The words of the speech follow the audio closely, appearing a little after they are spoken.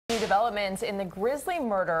New developments in the grisly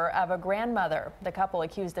murder of a grandmother. The couple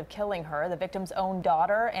accused of killing her, the victim's own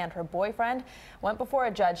daughter and her boyfriend, went before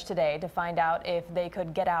a judge today to find out if they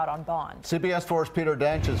could get out on bond. CBS 4's Peter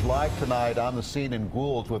Dench is live tonight on the scene in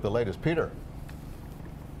Goulds with the latest. Peter.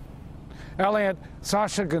 Elliot,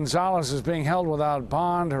 Sasha Gonzalez is being held without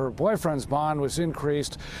bond. Her boyfriend's bond was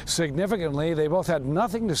increased significantly. They both had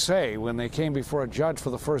nothing to say when they came before a judge for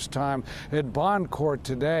the first time at bond court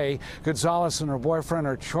today. Gonzalez and her boyfriend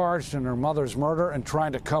are charged in her mother's murder and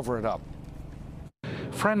trying to cover it up.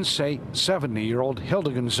 Friends say 70-year-old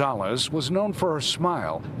Hilda Gonzalez was known for her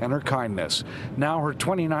smile and her kindness. Now her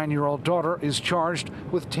 29-year-old daughter is charged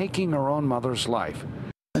with taking her own mother's life.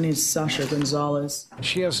 My name is Sasha Gonzalez.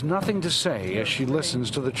 She has nothing to say as she listens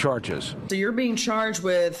to the charges. So you're being charged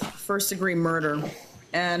with first-degree murder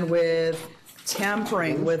and with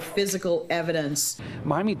tampering with physical evidence.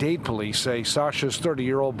 Miami-Dade police say Sasha's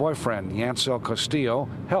 30-year-old boyfriend, Yancel Castillo,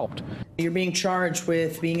 helped. You're being charged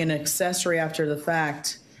with being an accessory after the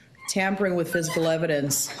fact, tampering with physical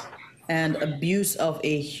evidence, and abuse of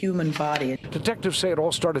a human body. Detectives say it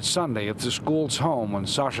all started Sunday at the school's home when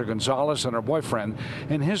Sasha Gonzalez and her boyfriend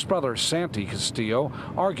and his brother Santi Castillo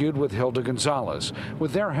argued with Hilda Gonzalez.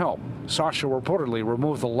 With their help, Sasha reportedly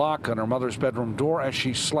removed the lock on her mother's bedroom door as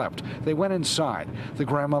she slept. They went inside. The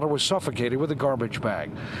grandmother was suffocated with a garbage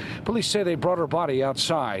bag. Police say they brought her body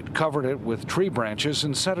outside, covered it with tree branches,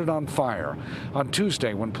 and set it on fire. On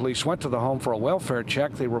Tuesday, when police went to the home for a welfare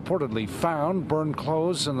check, they reportedly found burned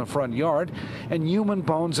clothes in the front yard and human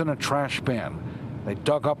bones in a trash bin. They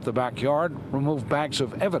dug up the backyard, removed bags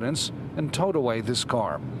of evidence, and towed away this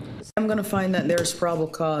car. I'm going to find that there's probable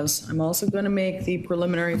cause. I'm also going to make the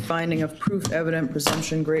preliminary finding of proof evident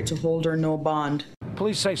presumption great to hold her no bond.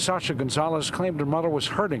 Police say Sasha Gonzalez claimed her mother was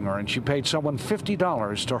hurting her and she paid someone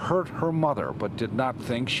 $50 to hurt her mother, but did not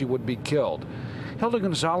think she would be killed. Hilda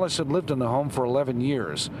Gonzalez had lived in the home for 11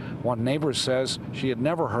 years. One neighbor says she had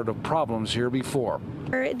never heard of problems here before.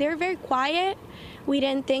 They're very quiet. We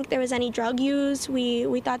didn't think there was any drug use.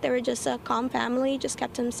 We thought they were just a calm family, just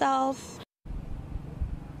kept to themselves.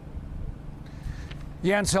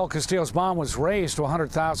 Yancel Castillo's bond was raised to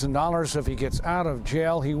 $100,000. If he gets out of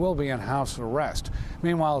jail, he will be in house arrest.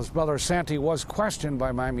 Meanwhile, his brother Santi was questioned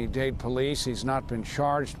by Miami-Dade police. He's not been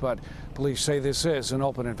charged, but police say this is an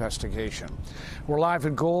open investigation. We're live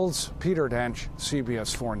in Goulds. Peter Dench,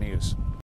 CBS 4 News.